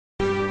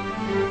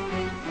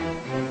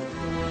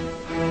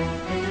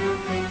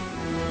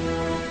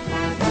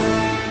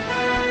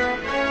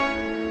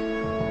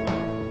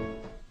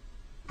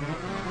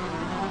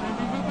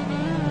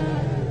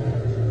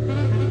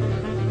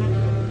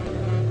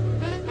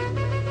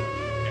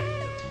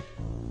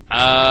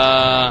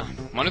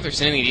Wonder if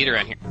there's anything to eat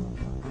around here.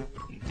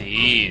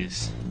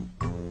 These.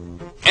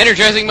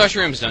 Energizing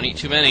mushrooms. Don't eat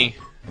too many.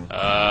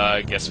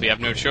 Guess we have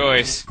no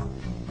choice.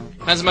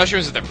 Kinds of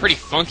mushrooms that they're pretty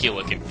funky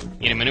looking.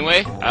 Eat them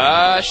anyway?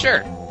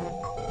 Sure.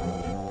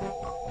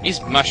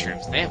 These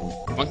mushrooms, they have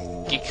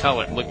funky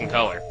looking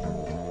color.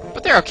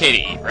 But they're okay to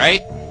eat,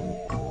 right?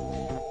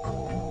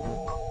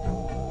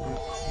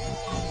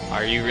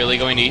 Are you really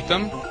going to eat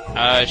them?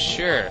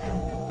 Sure.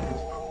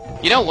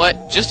 You know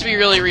what? Just to be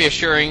really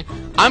reassuring,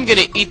 I'm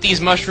gonna eat these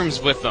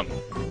mushrooms with them.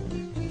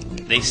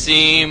 They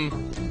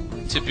seem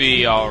to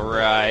be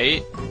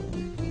alright.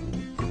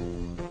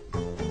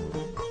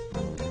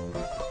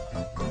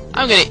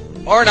 I'm gonna...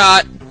 or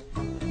not.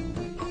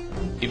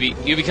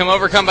 You become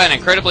overcome by an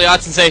incredibly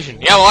odd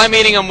sensation. Yeah, well, I'm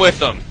eating them with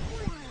them.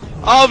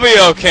 I'll be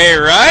okay,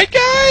 right,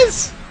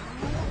 guys?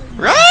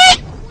 Right?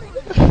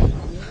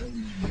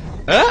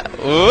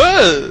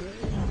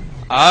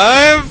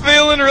 I'm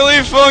feeling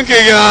really funky,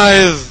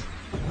 guys.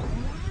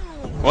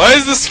 Why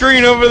is the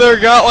screen over there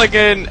got like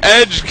an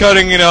edge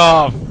cutting it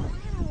off?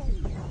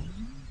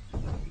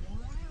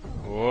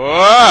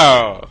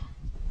 Wow.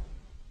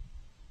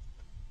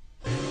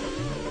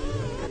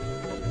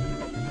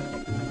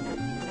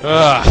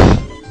 Ugh.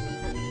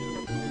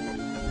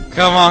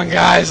 Come on,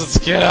 guys, let's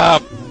get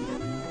up.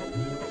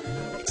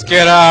 Let's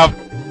get up.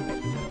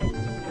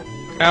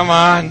 Come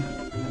on.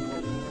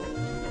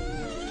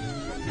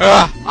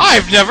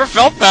 I've never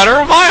felt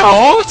better in my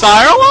whole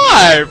entire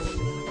life.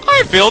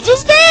 I feel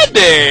just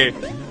dandy.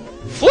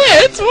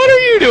 Flint, what are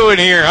you doing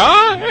here,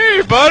 huh?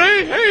 Hey,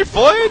 buddy. Hey,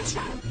 Flint.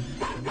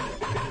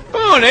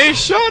 Boney,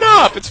 shut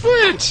up. It's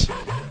Flint.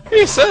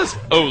 He says,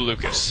 "Oh,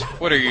 Lucas,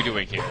 what are you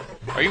doing here?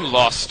 Are you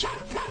lost?"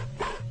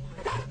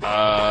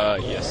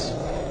 Yes.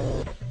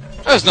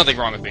 There's nothing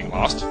wrong with being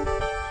lost.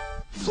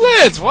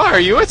 Flint, why are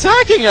you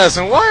attacking us?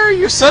 And why are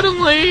you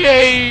suddenly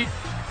a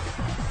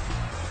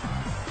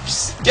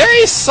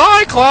gay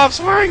Cyclops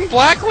wearing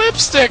black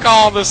lipstick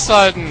all of a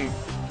sudden?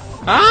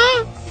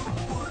 Huh?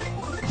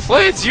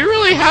 Flint, you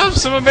really have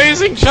some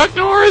amazing Chuck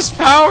Norris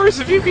powers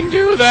if you can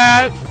do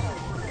that.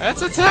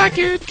 Let's attack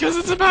it, because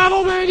it's a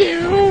battle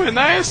menu, and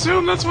I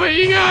assume that's what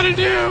you gotta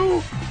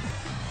do.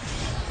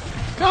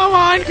 Come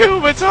on,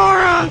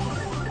 Kumatora!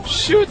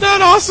 Shoot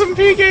that awesome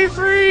PK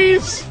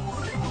Freeze!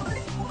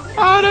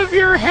 Out of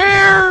your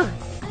hair!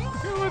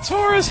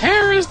 Kumatora's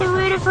hair is the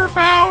root of her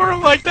power,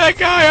 like that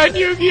guy on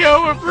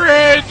Yu-Gi-Oh!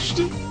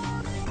 Abridged!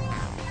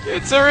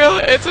 It's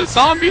a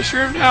zombie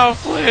shroom now,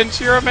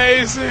 Flint. You're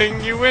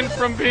amazing. You went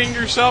from being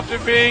yourself to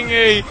being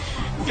a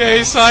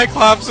gay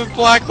Cyclops with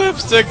black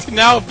lipstick to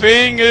now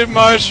being a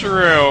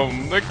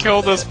mushroom that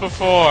killed us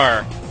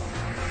before.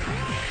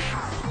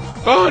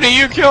 Boney,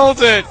 you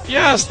killed it!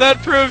 Yes,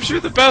 that proves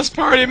you're the best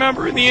party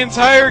member in the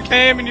entire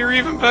game, and you're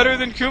even better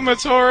than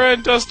Kumatora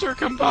and Duster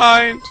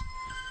combined.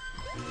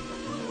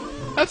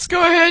 Let's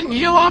go ahead and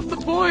heal off the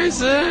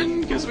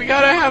poison, because we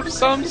gotta have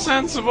some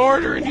sense of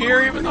order in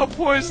here, even though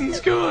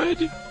poison's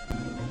good.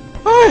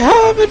 I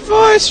have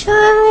advice for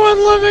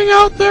everyone living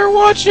out there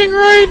watching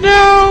right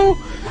now.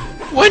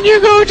 When you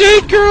go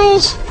date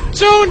girls,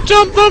 don't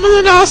dump them and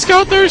then ask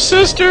out their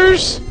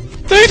sisters.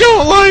 They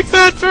don't like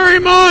that very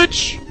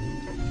much.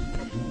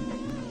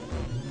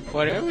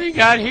 What do we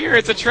got here?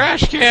 It's a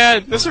trash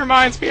can. This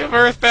reminds me of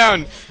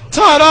Earthbound.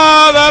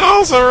 Ta-da! That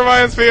also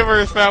reminds me of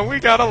Earthbound. We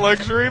got a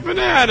luxury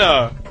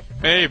banana.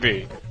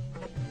 Maybe.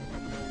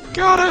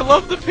 God, I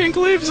love the pink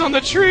leaves on the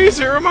trees.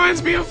 It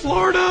reminds me of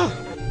Florida.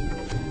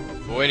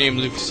 A boy named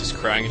Lucas is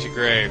crying at your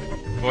grave.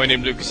 A boy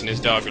named Lucas and his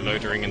dog are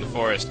loitering in the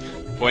forest.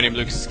 A boy named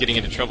Lucas is getting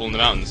into trouble in the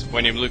mountains. A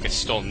boy named Lucas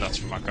stole nuts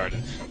from our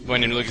garden. A boy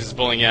named Lucas is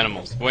bullying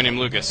animals. A boy named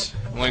Lucas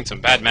learned some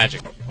bad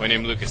magic. A boy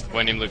named Lucas. The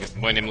boy named Lucas. The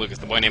boy named Lucas.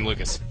 The boy named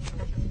Lucas.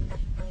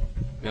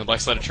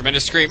 Mailbox let a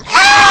tremendous scream.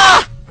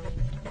 Ah!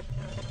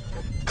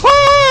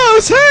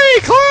 Klaus! Hey,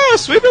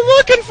 Klaus! We've been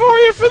looking for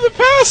you for the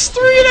past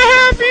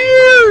 3.5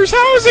 years!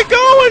 How's it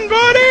going,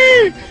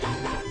 buddy?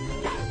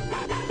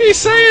 He's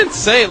saying,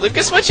 "Say,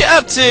 Lucas, what you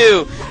up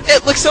to?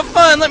 It looks so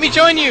fun, let me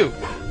join you!"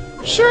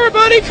 Sure,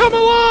 buddy, come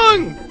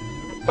along!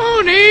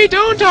 Boney,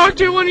 don't talk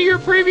to one of your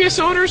previous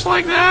owners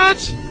like that!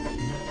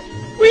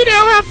 We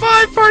now have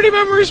 5 party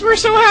members, we're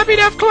so happy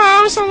to have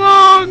Klaus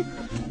along!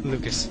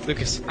 Lucas,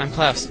 I'm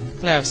Klaus.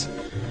 Klaus.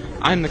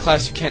 I'm the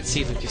Klaus you can't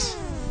see, Lucas.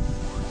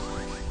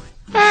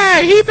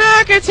 Hey, he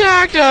back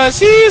attacked us!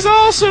 He's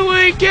also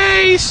a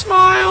gay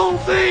smile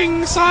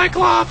thing,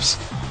 Cyclops,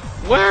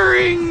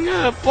 wearing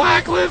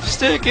black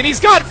lipstick, and he's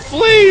got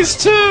fleas,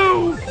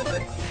 too!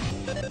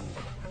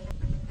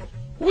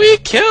 We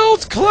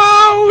killed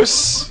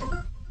Klaus!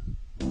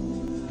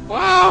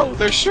 Wow,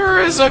 there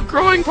sure is a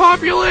growing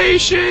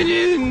population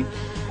in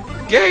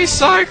gay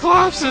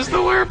Cyclopses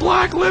that wear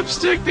black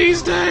lipstick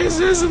these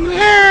days, isn't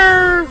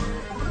there?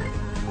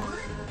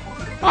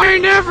 I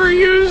never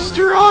use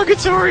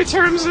derogatory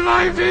terms in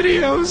my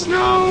videos,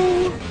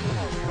 no!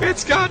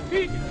 It's got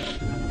me...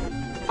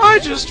 I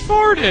just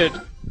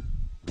farted!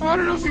 I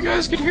don't know if you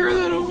guys could hear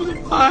that over the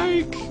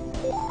mic.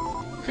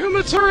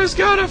 Kumatora's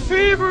got a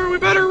fever. We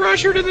better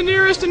rush her to the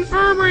nearest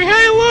infirmary.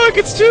 Hey, look,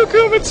 it's two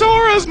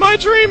Kumatoras. My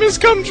dream has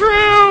come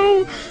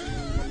true.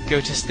 Go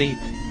to sleep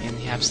in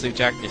the absolute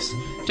darkness.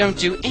 Don't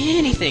do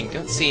anything.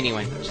 Don't see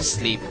anyone. Just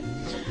sleep.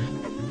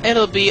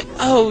 It'll be,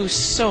 oh,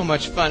 so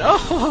much fun.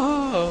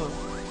 Oh.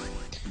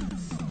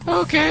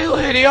 Okay,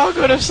 lady, I'll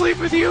go to sleep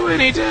with you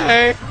any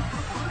day.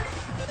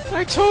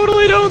 I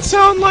totally don't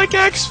sound like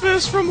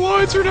X-Fist from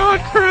Lloyd's or Not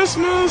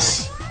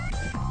Christmas.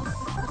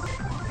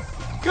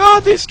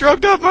 God, these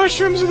drugged up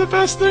mushrooms are the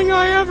best thing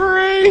I ever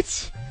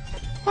ate.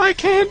 I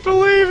can't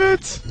believe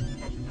it.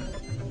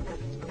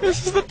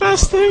 This is the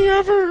best thing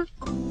ever.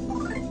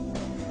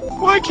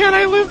 Why can't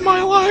I live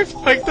my life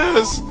like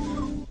this?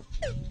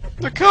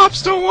 The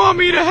cops don't want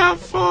me to have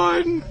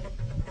fun.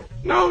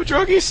 No,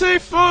 druggies say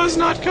fuzz,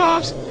 not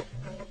cops.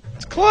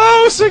 It's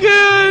close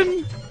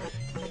again!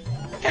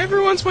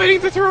 Everyone's waiting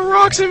to throw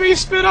rocks at me,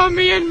 spit on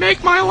me, and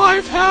make my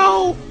life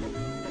hell!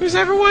 Who's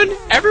everyone?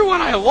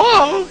 Everyone I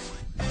love!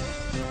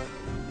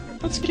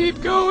 Let's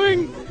keep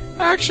going.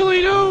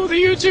 Actually, no,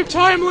 the YouTube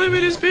time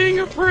limit is being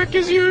a prick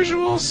as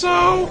usual,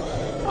 so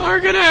we're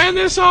gonna end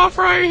this off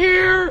right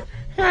here.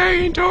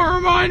 Hey, don't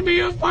remind me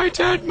of my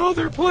dead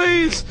mother,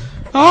 please.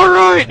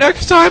 Alright,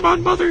 next time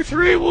on Mother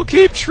 3, we'll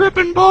keep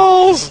tripping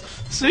balls.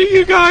 See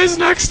you guys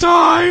next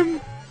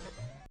time.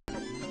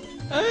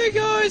 Hey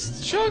guys,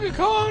 it's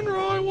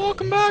Chuggaaconroy.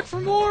 Welcome back for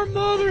more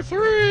Mother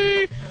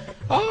 3.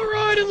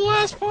 Alright, in the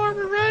last part,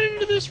 we ran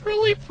into this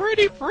really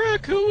pretty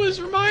prick who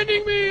was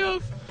reminding me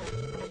of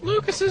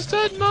Lucas's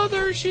dead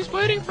mother. She's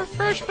waiting for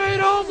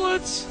fresh-made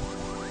omelets.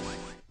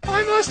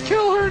 I must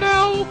kill her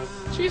now.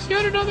 She's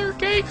yet another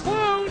gay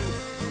clown.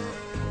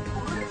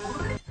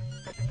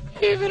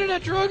 Even in a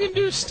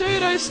drug-induced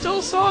state, I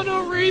still saw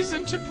no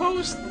reason to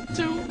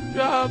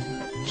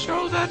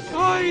show that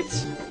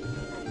fight.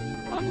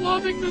 I'm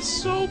loving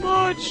this so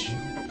much.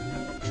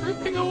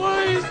 Tripping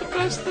away is the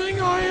best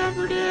thing I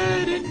ever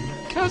did, and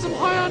because I'm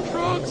high on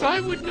drugs, I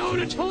would know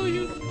to tell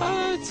you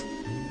that.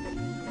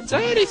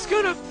 Daddy's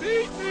gonna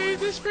beat me!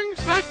 This brings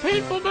back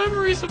painful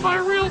memories of my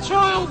real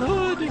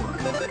childhood!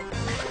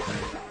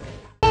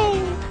 Oh,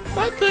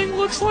 that thing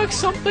looks like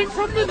something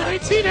from the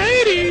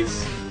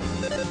 1980s!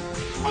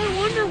 I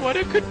wonder what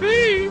it could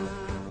be!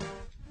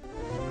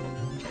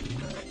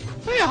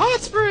 Hey, a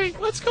hot spring!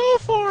 Let's go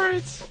for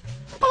it!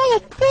 Oh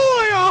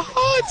boy, a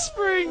hot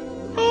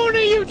spring! Mona,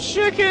 you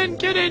chicken!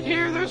 Get in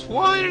here, there's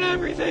wine and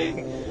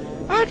everything!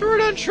 After we're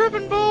done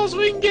tripping balls,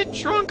 we can get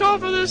drunk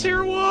off of this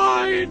here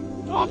wine!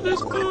 Off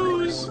this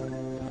booze!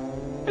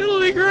 It'll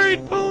be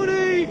great,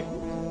 Pony!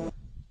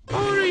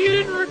 Pony, you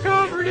didn't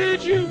recover,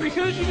 did you?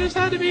 Because you just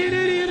had to be an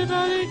idiot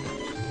about it?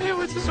 Hey,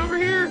 what's this over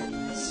here?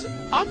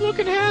 I'm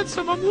looking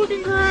handsome, I'm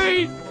looking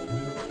great!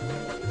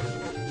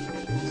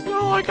 It's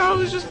not like I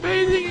was just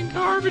bathing in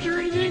garbage or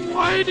anything.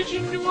 Why did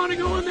you want to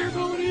go in there,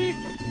 Pony?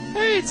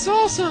 Hey, it's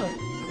Salsa!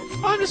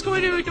 I'm just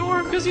going to ignore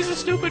him because he's a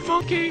stupid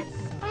monkey.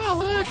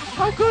 Alec,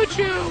 how could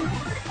you?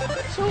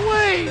 So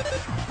wait,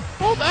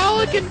 both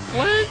Alec and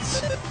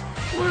Flint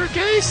were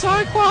gay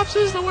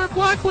cyclopses that wear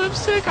black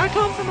lipstick? I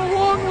come from a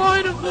long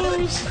line of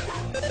those.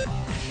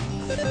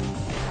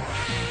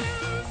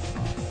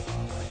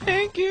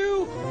 Thank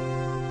you.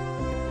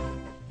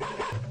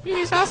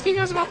 He's asking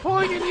us about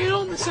pulling a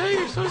needle and saying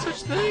there's no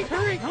such thing.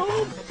 Hurrying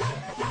home.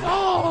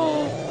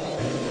 Oh.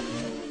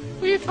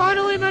 We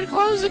finally met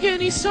Klaus again.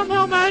 He's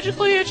somehow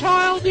magically a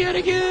child yet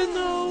again,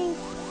 though.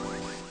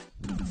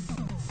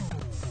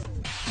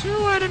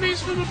 2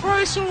 enemies for the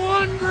price of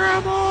 1,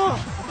 Grandma.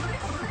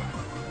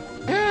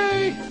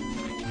 Hey.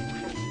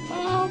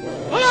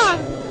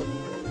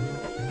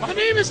 My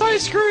name is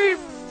Ice Cream.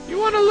 You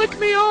want to lick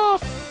me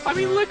off? I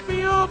mean, lick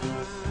me up.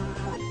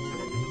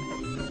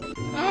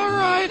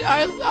 Alright,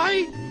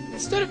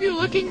 instead of you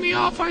licking me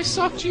off, I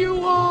sucked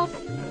you off.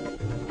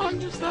 I'm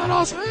just that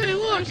awesome. Hey,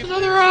 look, there's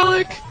another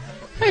Alec.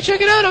 Hey,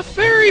 check it out, a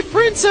fairy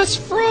princess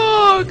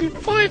frog!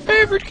 My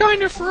favorite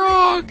kind of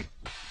frog!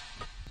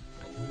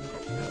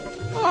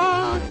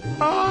 Oh,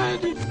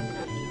 God.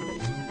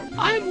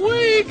 I'm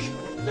weak!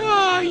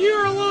 Ah,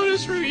 you're a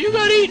lotus root. You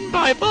got eaten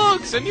by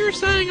bugs, and you're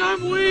saying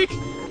I'm weak?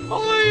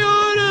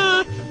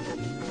 I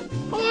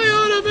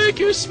oughta make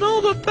you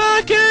smell the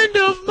back end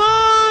of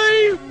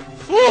my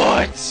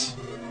foot!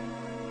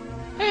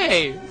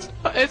 Hey,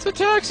 it's a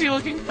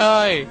taxi-looking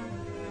guy.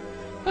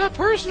 That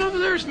person over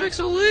there is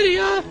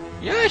Mixolydia.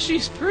 Yeah,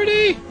 she's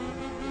pretty.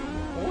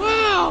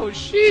 Wow,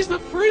 she's the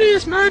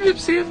prettiest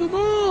Magypsy of them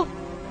all.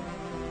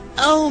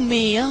 Oh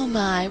me, oh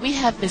my, we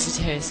have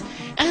visitors.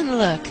 And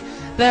look,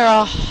 they're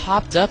all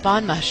hopped up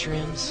on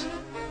mushrooms.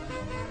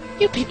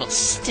 You people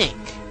stink.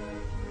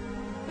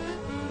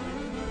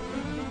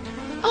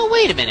 Oh,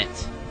 wait a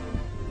minute.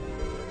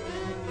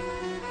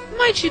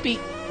 Might you be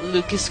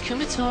Lucas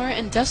Kumatora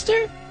and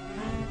Duster?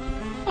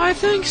 I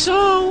think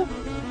so.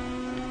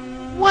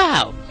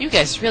 Wow, you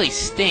guys really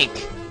stink.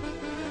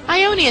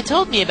 Ionia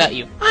told me about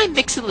you. I'm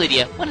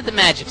Mixolydia, one of the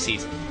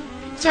Magypsies.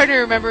 It's hard to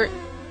remember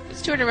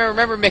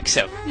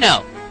Mixo.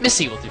 No,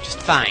 Missy will do just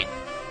fine.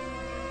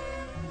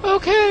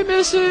 Okay,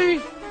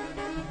 Missy.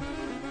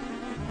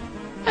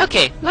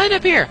 Okay, line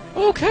up here.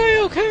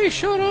 Okay,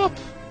 shut up.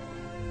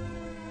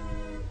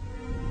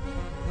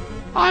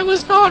 I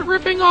was not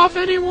ripping off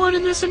anyone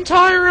in this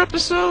entire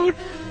episode.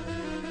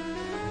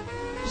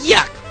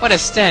 Yuck! What a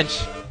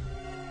stench.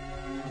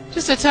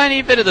 Just a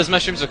tiny bit of those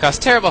mushrooms will cause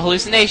terrible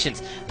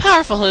hallucinations.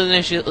 Powerful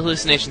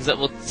hallucinations that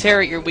will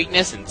tear at your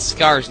weakness and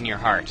scars in your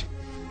heart.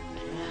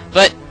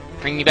 But,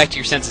 bring me back to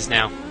your senses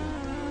now.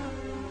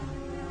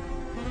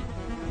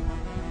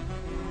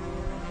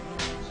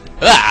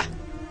 Ah!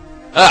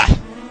 Ah!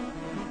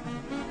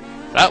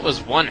 That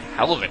was one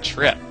hell of a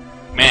trip.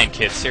 Man,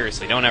 kids,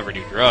 seriously, don't ever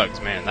do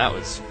drugs, man. That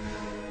was...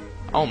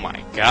 Oh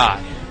my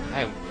god.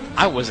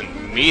 I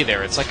wasn't me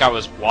there. It's like I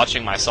was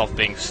watching myself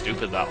being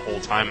stupid that whole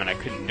time and I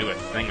couldn't do a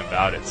thing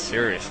about it.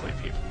 Seriously,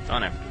 people,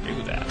 don't ever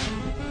do that.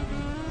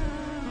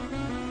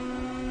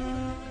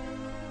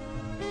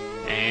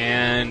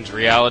 And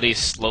reality's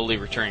slowly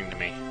returning to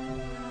me.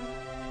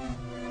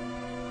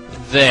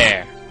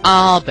 There.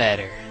 All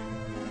better.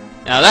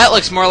 Now that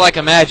looks more like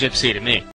a Magipsy to me.